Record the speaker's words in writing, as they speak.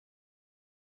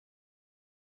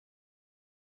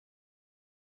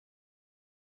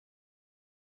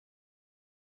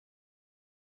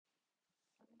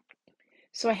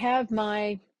So I have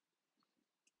my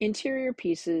interior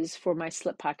pieces for my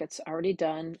slip pockets already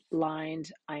done,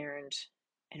 lined, ironed,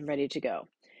 and ready to go.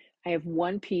 I have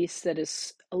one piece that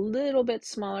is a little bit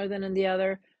smaller than the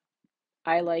other.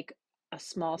 I like a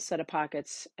small set of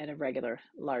pockets and a regular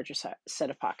larger set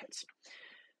of pockets.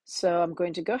 So I'm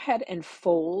going to go ahead and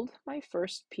fold my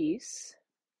first piece.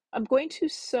 I'm going to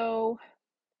sew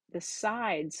the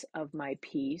sides of my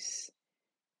piece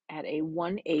at a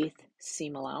 1/8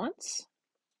 seam allowance.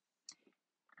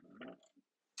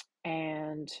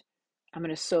 And I'm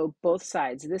going to sew both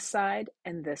sides, this side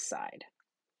and this side,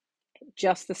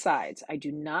 just the sides. I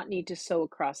do not need to sew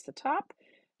across the top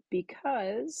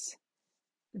because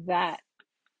that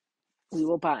we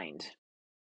will bind,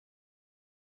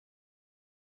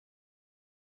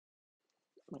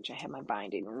 which I have my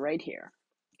binding right here.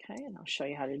 Okay, and I'll show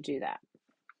you how to do that.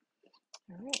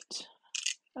 All right,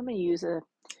 I'm going to use a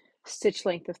stitch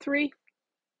length of 3.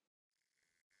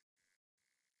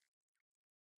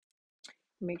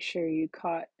 Make sure you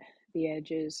cut the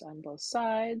edges on both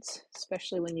sides,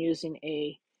 especially when using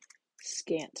a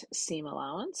scant seam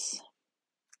allowance.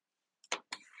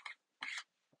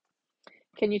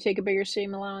 Can you take a bigger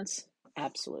seam allowance?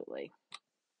 Absolutely.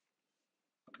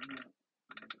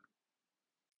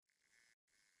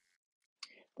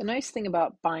 The nice thing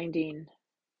about binding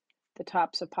the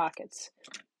tops of pockets,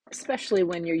 especially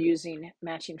when you're using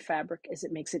matching fabric, is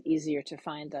it makes it easier to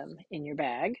find them in your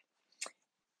bag.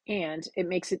 And it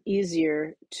makes it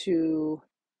easier to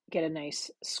get a nice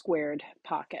squared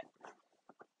pocket.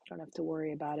 Don't have to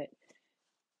worry about it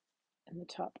in the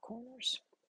top corners.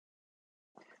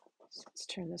 So let's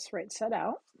turn this right side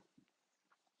out.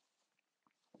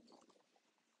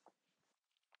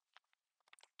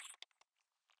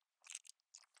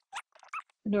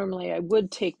 Normally I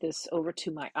would take this over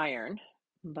to my iron,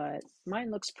 but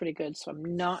mine looks pretty good, so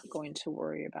I'm not going to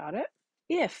worry about it.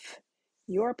 If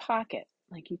your pocket,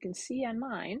 like you can see on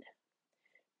mine,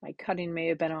 my cutting may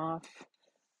have been off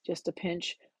just a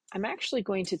pinch. I'm actually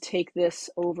going to take this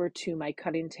over to my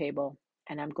cutting table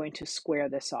and I'm going to square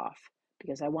this off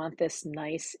because I want this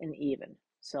nice and even.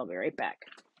 So I'll be right back.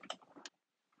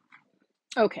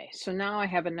 Okay, so now I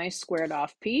have a nice squared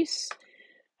off piece.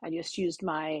 I just used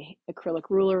my acrylic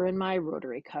ruler and my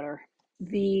rotary cutter.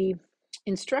 The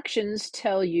instructions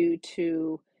tell you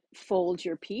to fold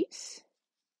your piece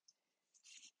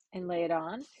and lay it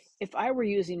on. If I were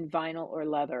using vinyl or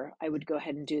leather, I would go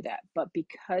ahead and do that. But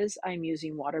because I'm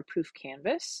using waterproof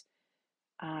canvas,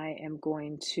 I am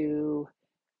going to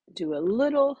do a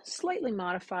little slightly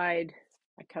modified,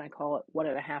 I kind of call it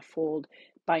 1.5 fold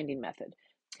binding method.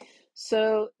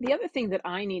 So the other thing that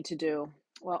I need to do,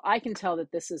 well, I can tell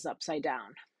that this is upside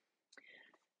down.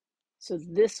 So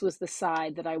this was the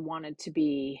side that I wanted to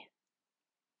be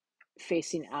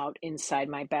facing out inside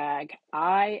my bag.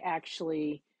 I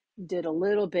actually did a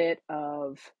little bit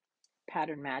of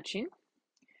pattern matching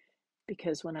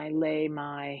because when I lay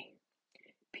my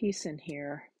piece in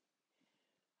here,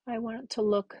 I want it to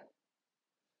look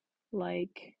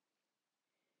like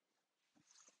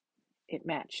it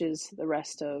matches the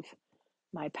rest of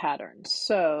my pattern.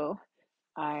 So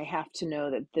I have to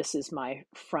know that this is my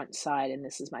front side and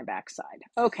this is my back side.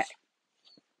 Okay.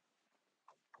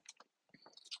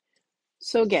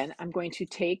 So again, I'm going to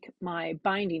take my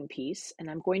binding piece and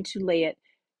I'm going to lay it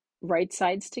right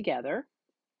sides together.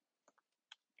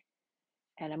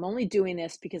 And I'm only doing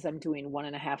this because I'm doing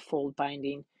 1.5 fold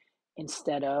binding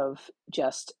instead of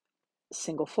just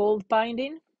single fold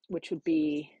binding, which would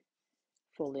be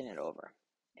folding it over.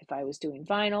 If I was doing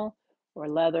vinyl or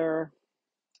leather,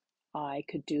 I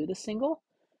could do the single,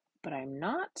 but I'm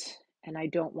not, and I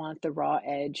don't want the raw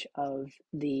edge of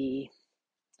the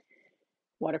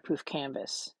waterproof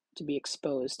canvas to be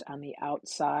exposed on the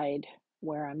outside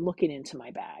where I'm looking into my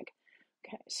bag.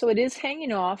 Okay, so it is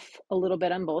hanging off a little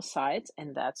bit on both sides,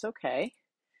 and that's okay.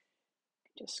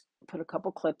 Just put a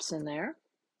couple clips in there.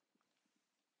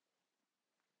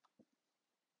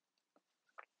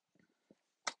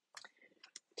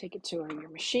 Take it to your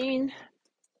machine.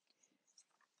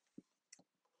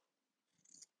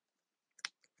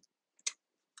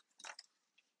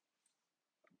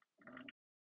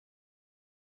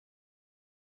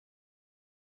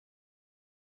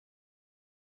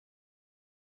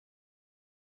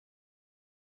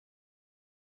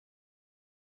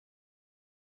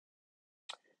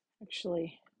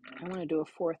 Actually, I want to do a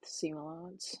 4th seam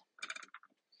allowance.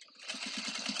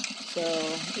 So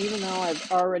even though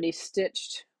I've already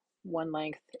stitched one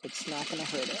length, it's not going to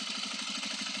hurt it.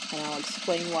 And I'll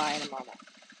explain why in a moment.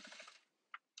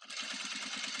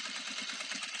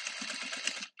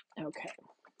 Okay.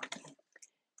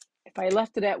 If I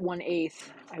left it at 1/8,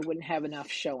 I wouldn't have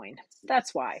enough showing.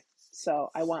 That's why.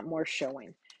 So I want more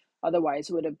showing. Otherwise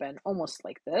it would have been almost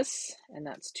like this, and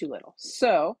that's too little.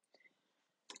 So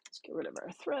let's get rid of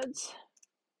our threads.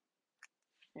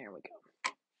 There we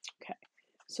go. Okay.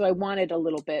 So I wanted a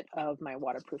little bit of my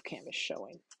waterproof canvas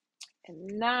showing.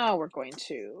 And now we're going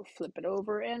to flip it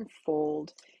over and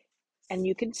fold. And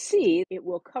you can see it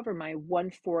will cover my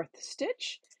 1/4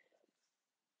 stitch.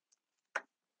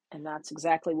 And that's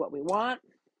exactly what we want.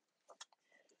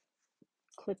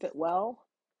 Clip it well.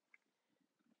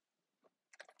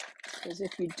 Because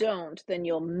if you don't, then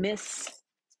you'll miss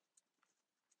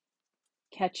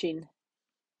catching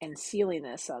and sealing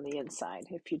this on the inside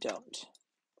if you don't.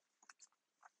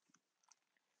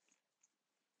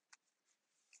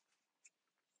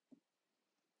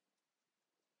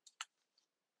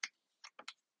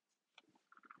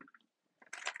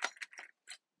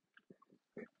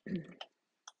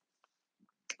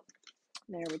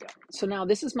 There we go. So now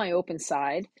this is my open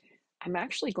side. I'm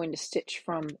actually going to stitch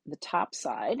from the top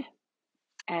side.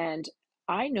 And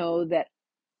I know that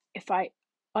if I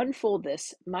unfold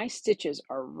this, my stitches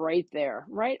are right there,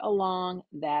 right along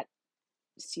that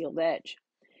sealed edge.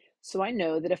 So I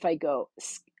know that if I go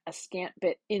a scant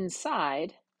bit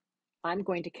inside, I'm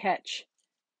going to catch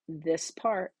this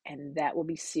part and that will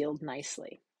be sealed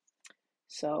nicely.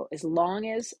 So as long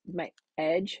as my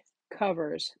edge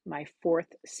covers my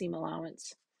 4th seam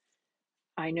allowance,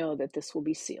 I know that this will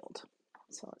be sealed.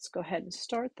 So let's go ahead and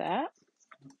start that.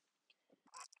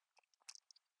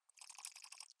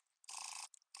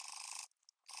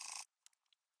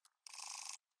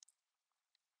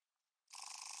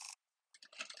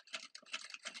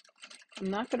 I'm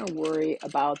not going to worry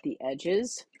about the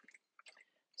edges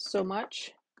so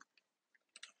much.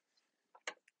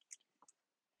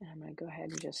 And I'm going to go ahead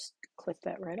and just clip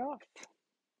that right off.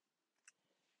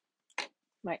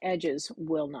 My edges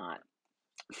will not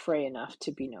fray enough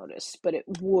to be noticed, but it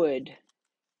would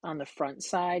on the front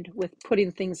side with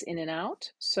putting things in and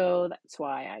out. So that's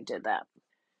why I did that.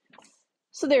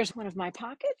 So there's one of my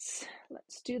pockets.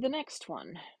 Let's do the next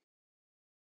one.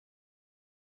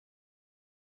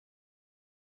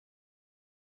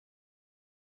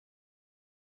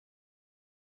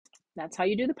 That's how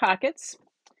you do the pockets.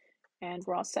 And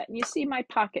we're all set. And you see my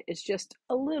pocket is just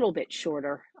a little bit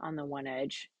shorter on the one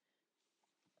edge.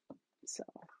 So,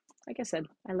 like I said,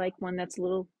 I like one that's a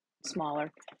little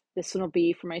smaller. This one will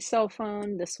be for my cell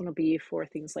phone. This one will be for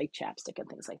things like chapstick and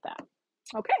things like that.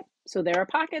 Okay, so there are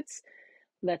pockets.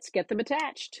 Let's get them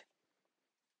attached.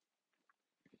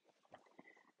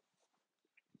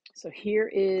 So here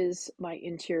is my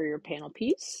interior panel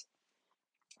piece.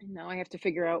 And now I have to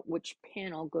figure out which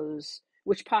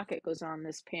pocket goes on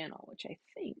this panel, which I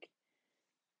think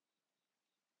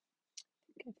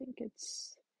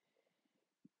it's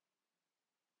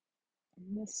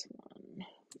this one.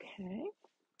 Okay,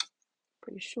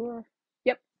 pretty sure.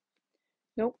 Yep.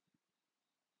 Nope.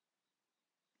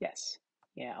 Yes.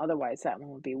 Yeah, otherwise that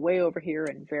one would be way over here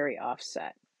and very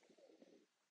offset.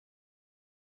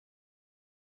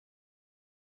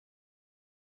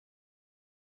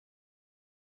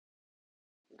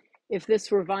 If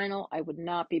this were vinyl, I would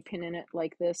not be pinning it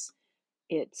like this.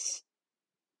 It's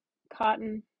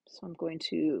cotton, so I'm going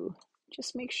to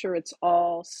just make sure it's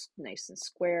all nice and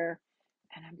square,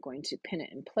 and I'm going to pin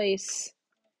it in place,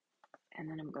 and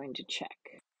then I'm going to check.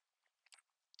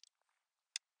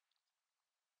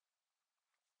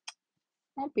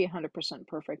 Won't be 100%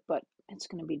 perfect, but it's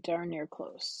going to be darn near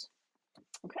close.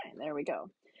 Okay, there we go.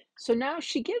 So now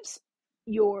she gives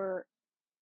your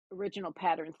original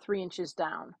pattern 3 inches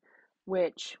down,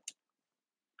 which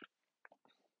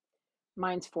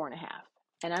mine's 4.5,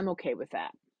 and I'm okay with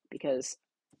that because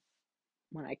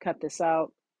when I cut this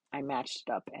out, I matched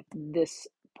it up at this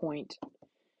point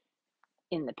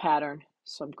in the pattern.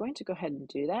 So I'm going to go ahead and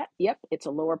do that. Yep, it's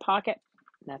a lower pocket.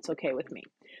 That's okay with me.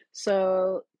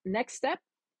 So next step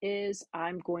is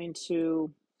I'm going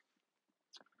to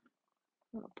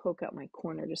poke out my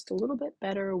corner just a little bit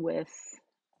better with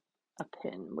a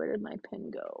pin. Where did my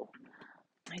pin go?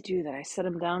 I do that. I set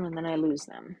them down and then I lose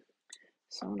them.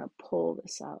 So I'm going to pull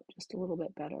this out just a little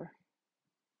bit better.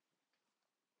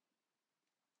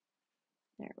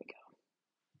 There we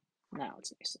go. Now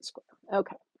it's nice and square.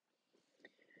 Okay.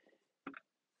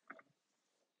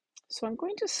 So I'm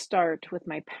going to start with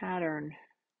my pattern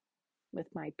with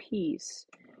my piece.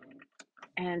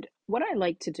 And what I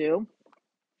like to do,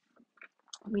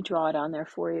 let me draw it on there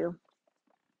for you.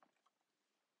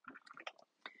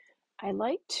 I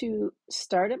like to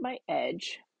start at my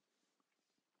edge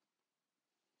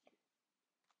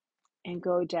and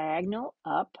go diagonal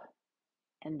up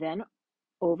and then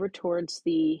over towards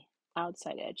the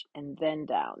outside edge, and then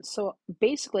down. So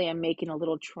basically I'm making a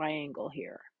little triangle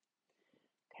here.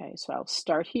 Okay, so I'll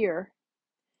start here,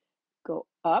 go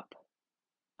up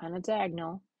on a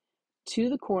diagonal to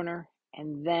the corner,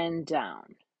 and then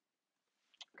down.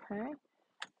 Okay.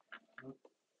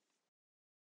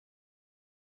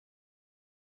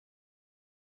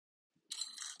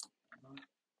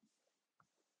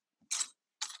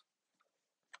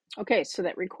 Okay, so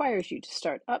that requires you to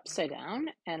start upside down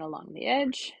and along the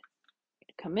edge,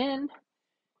 come in.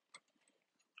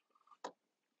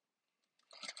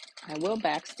 I will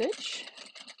backstitch.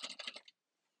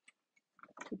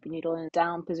 Keep your needle in a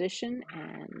down position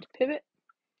and pivot.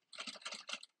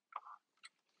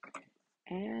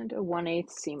 And a 1/8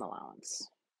 seam allowance.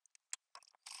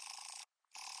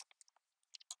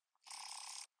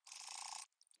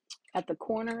 At the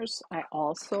corners, I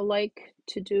also like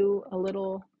to do a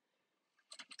little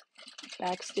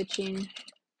backstitching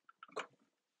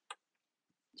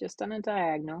just on a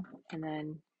diagonal, and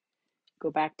then go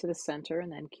back to the center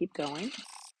and then keep going.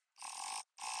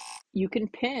 You can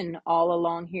pin all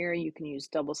along here. You can use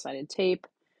double-sided tape.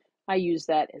 I use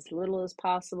that as little as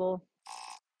possible.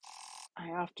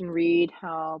 I often read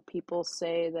how people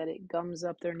say that it gums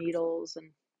up their needles,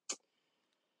 and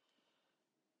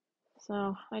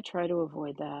so I try to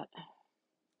avoid that.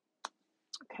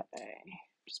 Okay,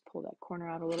 just pull that corner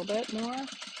out a little bit more.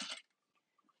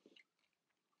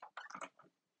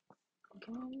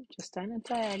 Okay, just on a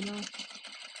diagonal.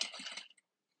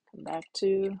 Come back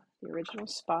to the original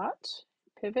spot,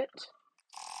 pivot.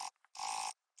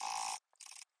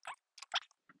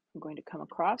 I'm going to come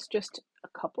across just a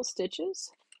couple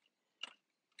stitches.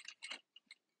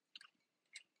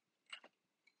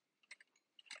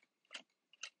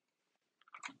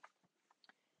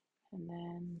 And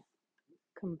then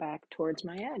come back towards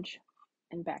my edge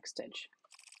and backstitch.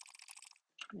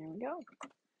 There we go.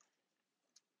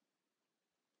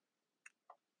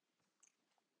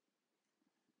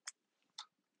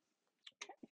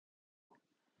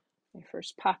 My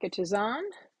first pocket is on.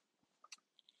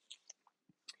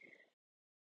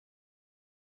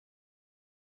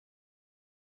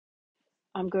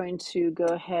 I'm going to go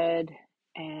ahead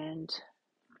and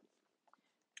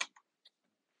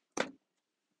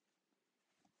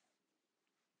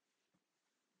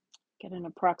get an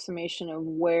approximation of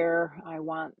where I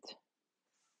want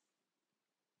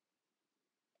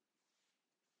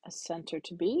a center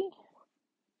to be.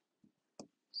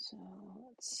 So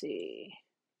let's see.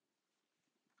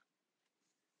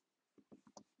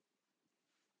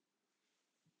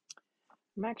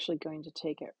 I'm actually going to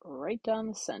take it right down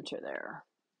the center there.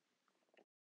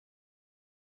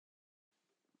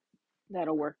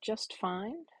 That'll work just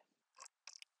fine.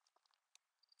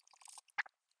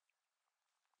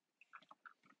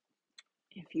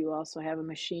 If you also have a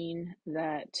machine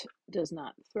that does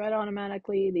not thread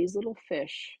automatically, these little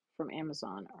fish from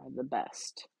Amazon are the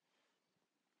best.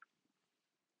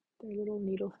 They're little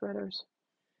needle threaders.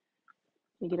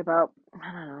 You get about,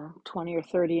 I don't know, 20 or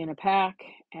 30 in a pack,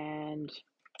 and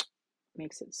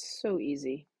makes it so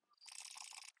easy.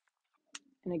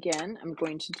 And again, I'm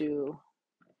going to do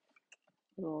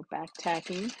a little back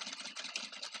tacking,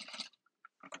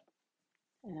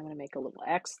 and I'm going to make a little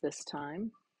X this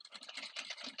time.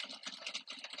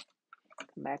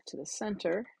 Come back to the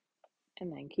center,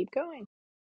 and then keep going.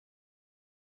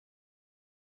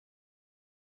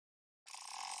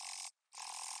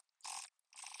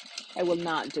 I will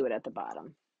not do it at the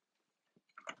bottom,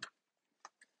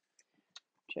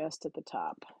 just at the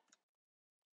top.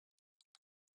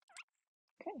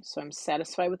 Okay, so I'm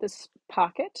satisfied with this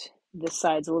pocket. This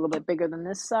side's a little bit bigger than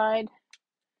this side.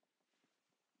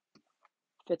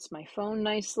 Fits my phone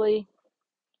nicely.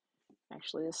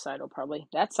 Actually, this side will probably,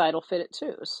 that side will fit it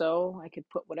too. So I could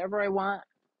put whatever I want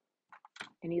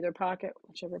in either pocket,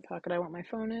 whichever pocket I want my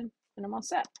phone in, and I'm all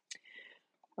set.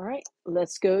 All right,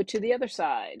 let's go to the other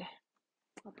side.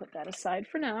 I'll put that aside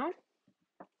for now.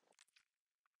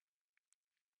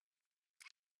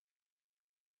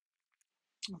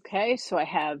 Okay, so I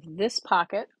have this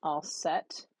pocket all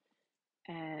set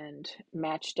and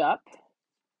matched up.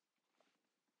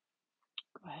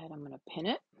 Go ahead, I'm going to pin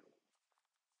it.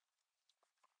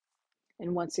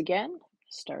 And once again,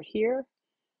 start here,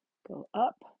 go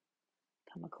up,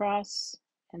 come across,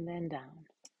 and then down.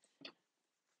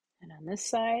 And on this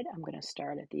side, I'm going to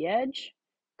start at the edge,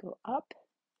 go up,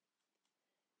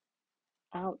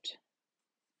 out,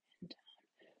 and down.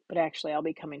 But actually, I'll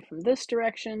be coming from this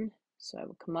direction, so I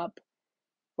will come up,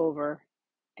 over,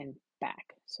 and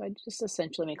back. So I just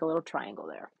essentially make a little triangle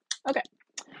there. Okay.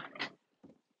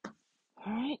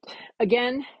 All right.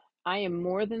 Again, I am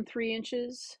more than 3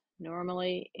 inches.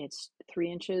 Normally, it's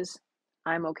 3 inches.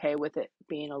 I'm okay with it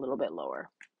being a little bit lower.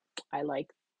 I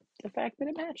like the fact that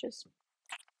it matches.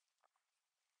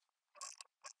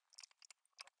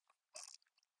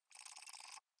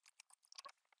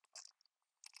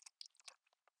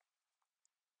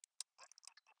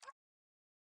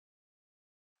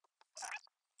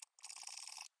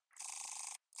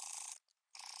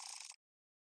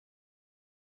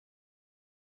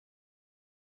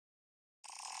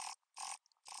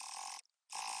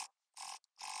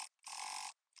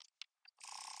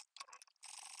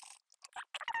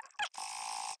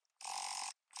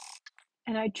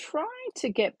 And I try to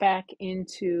get back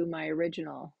into my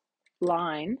original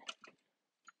line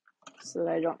so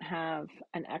that I don't have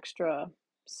an extra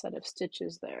set of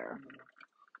stitches there.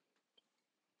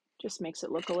 Just makes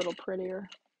it look a little prettier.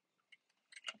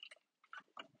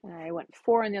 And I went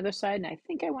 4 on the other side, and I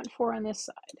think I went 4 on this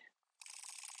side.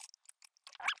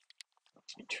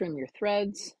 Trim your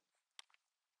threads.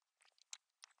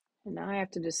 And now I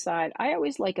have to decide. I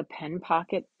always like a pen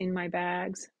pocket in my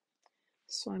bags.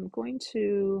 So I'm going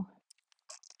to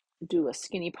do a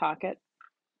skinny pocket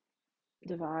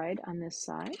divide on this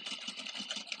side.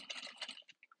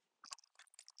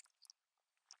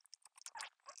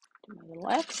 Do my little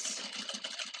X.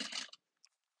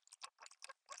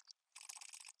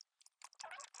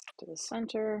 To the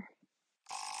center.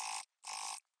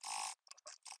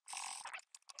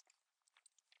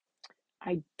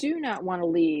 I do not want to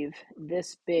leave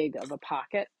this big of a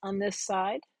pocket on this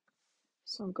side.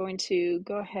 So I'm going to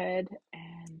go ahead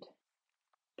and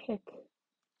pick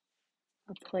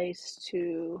a place to,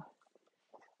 you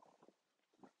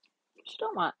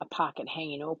don't want a pocket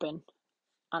hanging open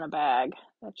on a bag.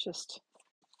 That's just,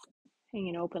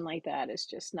 hanging open like that is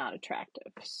just not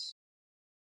attractive.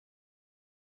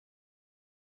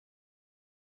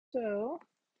 So,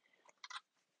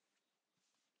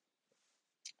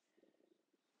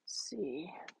 let's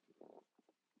see.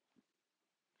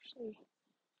 Actually,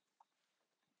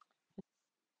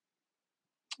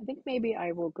 I think maybe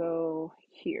I will go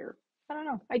here. I don't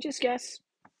know. I just guess.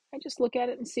 I just look at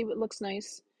it and see what looks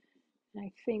nice. And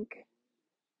I think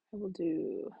I will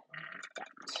do that.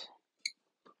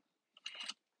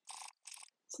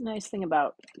 It's a nice thing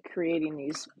about creating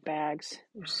these bags.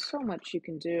 There's so much you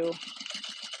can do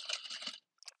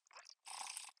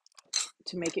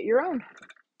to make it your own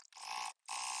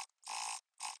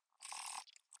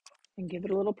and give it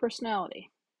a little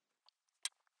personality.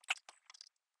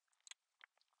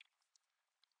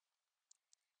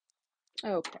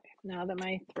 Okay, now that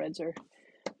my threads are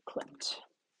clipped.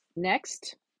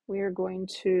 Next, we are going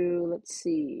to, let's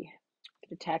see,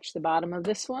 attach the bottom of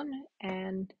this one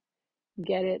and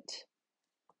get it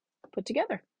put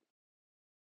together.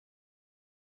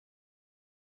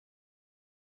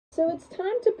 So it's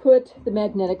time to put the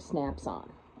magnetic snaps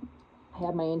on. I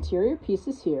have my interior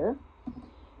pieces here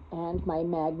and my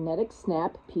magnetic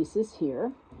snap pieces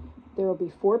here. There will be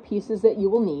 4 pieces that you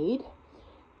will need.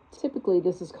 Typically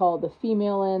this is called the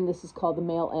female end, this is called the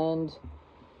male end.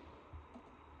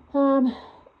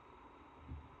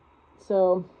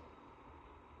 So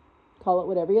call it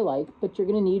whatever you like, but you're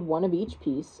going to need 1 of each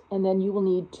piece, and then you will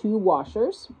need 2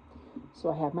 washers. So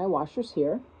I have my washers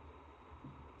here.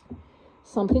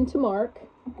 Something to mark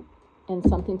and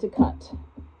something to cut.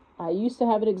 I used to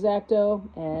have an X-Acto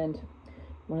and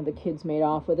one of the kids made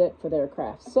off with it for their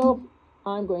crafts. So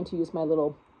I'm going to use my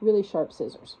little really sharp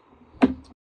scissors.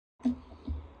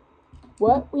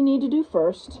 What we need to do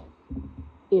first,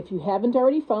 if you haven't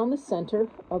already found the center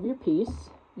of your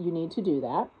piece, you need to do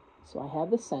that. So I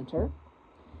have the center.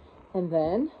 And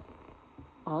then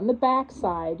on the back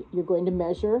side, you're going to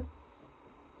measure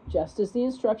just as the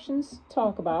instructions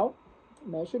talk about.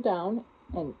 Measure down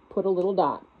and put a little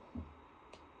dot.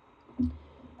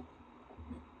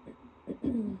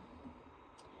 You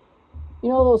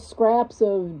know those scraps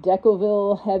of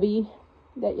Decoville Heavy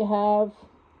that you have,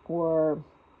 or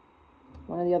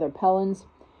one of the other Pellins?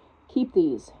 Keep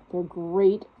these. They're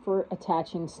great for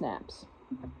attaching snaps.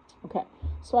 Okay,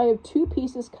 so I have 2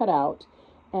 pieces cut out,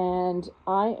 and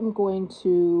I am going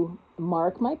to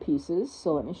mark my pieces.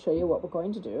 So let me show you what we're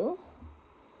going to do.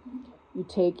 You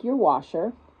take your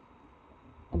washer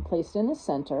and place it in the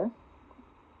center.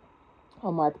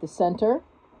 I'll mark the center,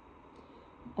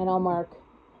 and I'll mark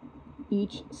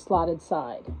each slotted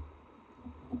side.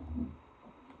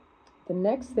 The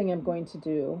next thing I'm going to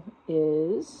do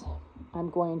is I'm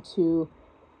going to,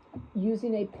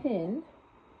 using a pin,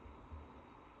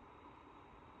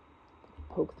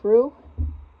 poke through,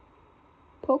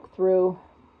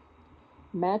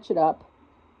 match it up,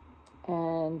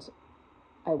 and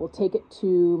I will take it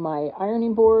to my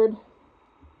ironing board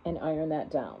and iron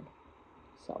that down.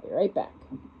 So So I'll be right back.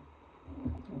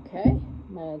 Okay,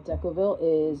 my Decoville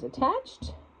is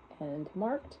attached and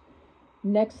marked.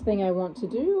 Next thing I want to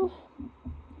do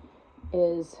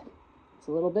is, it's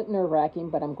a little bit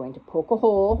nerve-wracking, but I'm going to poke a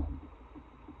hole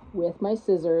with my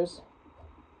scissors,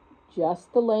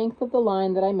 just the length of the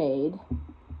line that I made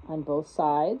on both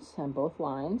sides, on both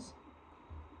lines.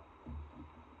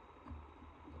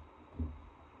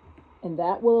 And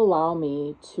that will allow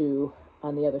me to,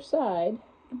 on the other side,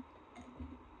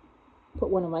 put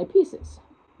one of my pieces.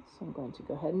 So I'm going to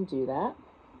go ahead and do that.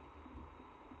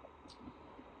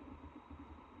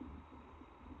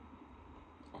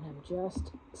 And I'm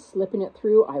just slipping it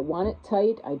through. I want it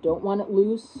tight. I don't want it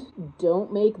loose.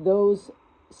 Don't make those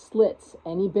slits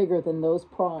any bigger than those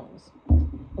prongs.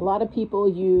 A lot of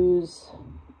people use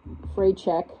fray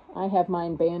check. I have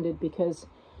mine banded because,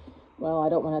 well, I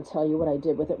don't want to tell you what I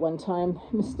did with it one time,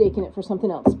 mistaking it for something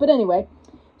else. But anyway,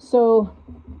 so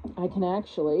I can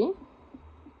actually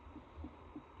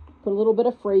put a little bit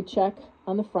of fray check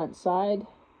on the front side.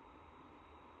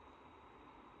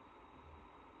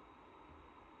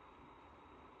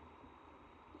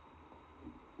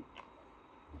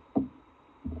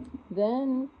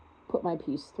 Then put my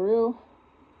piece through.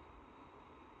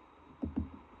 There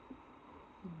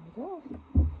we go.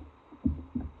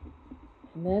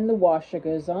 And then the washer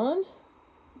goes on.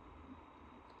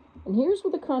 And here's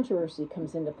where the controversy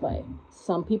comes into play.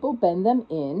 Some people bend them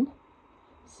in,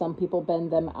 some people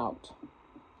bend them out.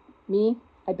 Me,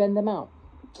 I bend them out.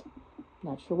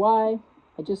 Not sure why,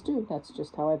 I just do. That's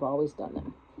just how I've always done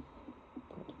them.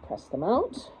 Press them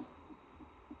out.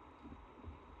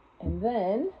 And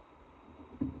then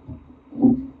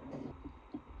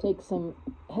take some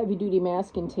heavy duty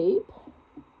masking tape,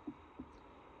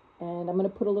 and I'm going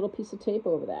to put a little piece of tape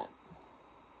over that.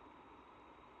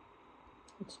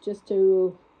 It's just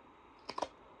to,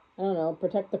 I don't know,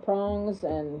 protect the prongs,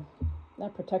 and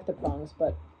not protect the prongs,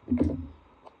 but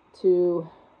to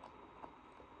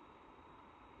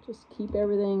just keep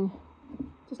everything,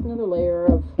 just another layer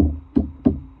of,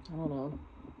 I don't know,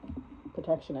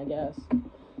 protection, I guess.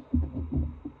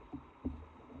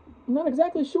 I'm not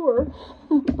exactly sure,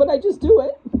 but I just do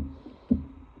it.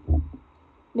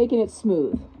 Making it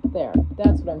smooth. There,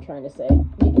 that's what I'm trying to say.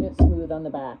 Making it smooth on the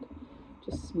back.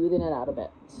 Just smoothing it out a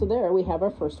bit. So there, we have our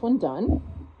first one done.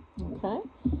 Okay.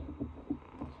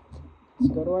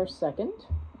 Let's go to our second.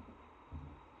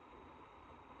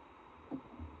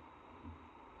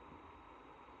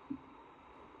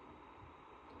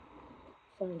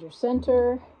 Find your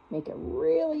center. Make a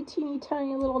really teeny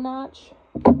tiny little notch.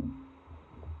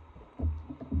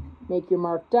 Make your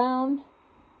mark down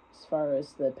as far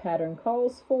as the pattern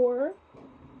calls for.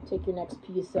 Take your next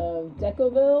piece of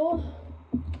Decoville.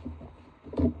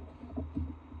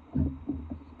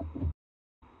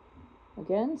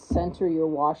 Again, center your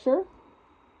washer.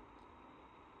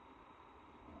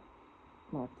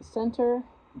 Mark the center,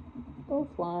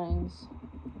 both lines.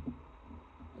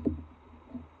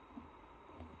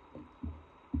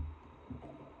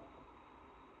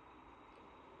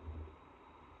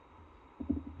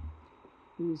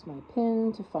 Use my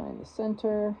pin to find the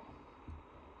center.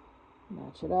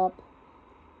 Match it up.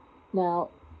 Now,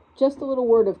 just a little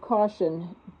word of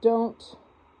caution, don't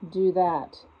do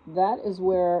that. That is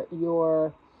where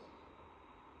your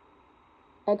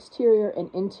exterior and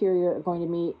interior are going to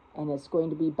meet, and it's going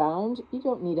to be bound. You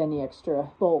don't need any extra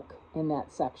bulk in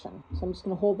that section. So I'm just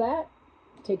going to hold that,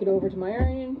 take it over to my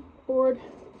ironing board,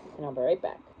 and I'll be right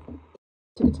back.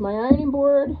 Took it to my ironing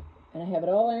board, and I have it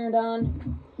all ironed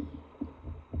on.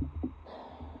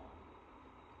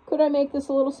 Could I make this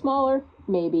a little smaller?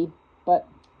 Maybe, but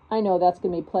I know that's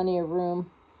going to be plenty of room.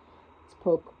 Let's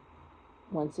poke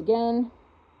once again.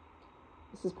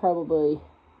 This is probably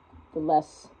the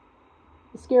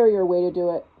scarier way to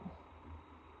do it.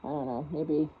 I don't know,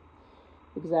 maybe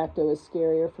X-Acto is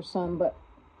scarier for some, but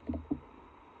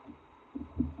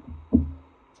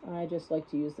I just like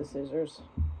to use the scissors.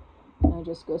 And I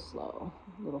just go slow.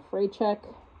 A little fray check.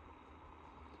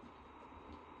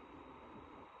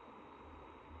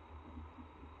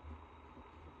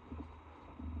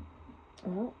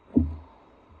 Well,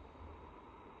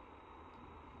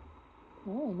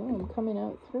 I know I'm coming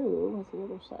out through with the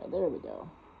other side. There we go.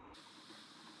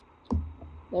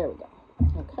 There we go.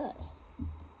 Okay.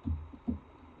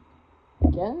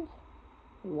 Again,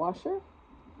 washer.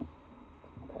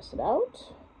 Press it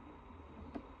out.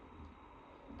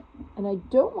 And I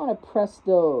don't want to press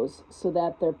those so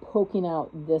that they're poking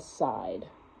out this side.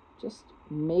 Just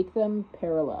make them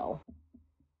parallel.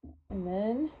 And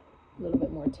then a little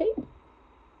bit more tape.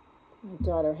 My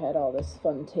daughter had all this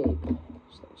fun tape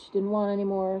she didn't want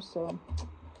anymore, so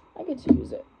I get to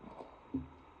use it.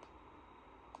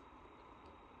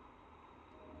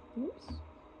 Oops.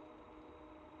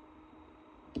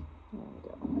 There we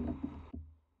go.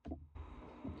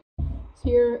 So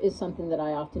here is something that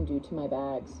I often do to my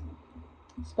bags,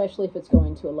 especially if it's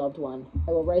going to a loved one.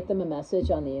 I will write them a message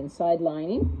on the inside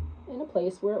lining in a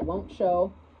place where it won't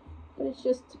show, but it's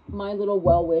just my little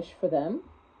well wish for them.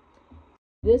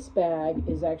 This bag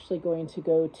is actually going to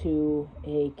go to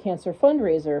a cancer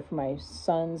fundraiser for my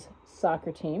son's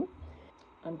soccer team.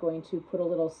 I'm going to put a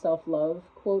little self-love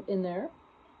quote in there.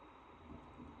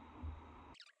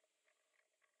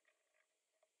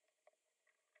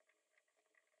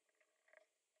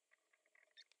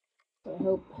 So I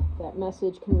hope that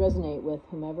message can resonate with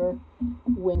whomever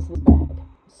wins this bag.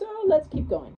 So let's keep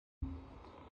going.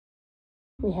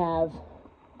 We have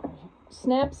our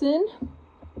snaps in.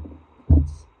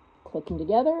 Let's click them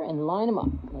together and line them up.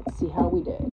 Let's see how we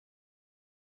did.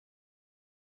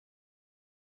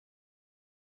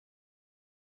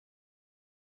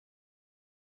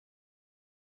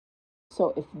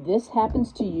 So if this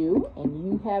happens to you and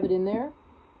you have it in there,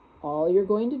 all you're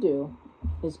going to do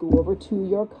is go over to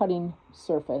your cutting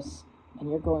surface and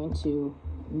you're going to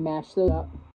match those up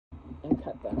and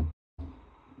cut them.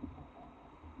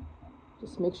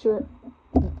 Just make sure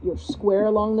you're square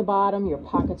along the bottom, your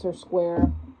pockets are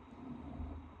square.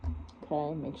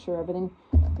 Okay, make sure everything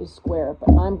is square,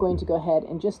 but I'm going to go ahead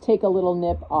and just take a little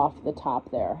nip off the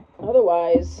top there.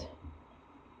 Otherwise,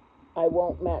 I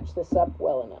won't match this up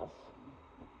well enough.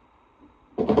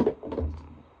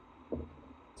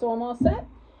 So I'm all set.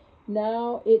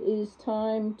 Now it is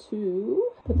time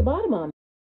to put the bottom on.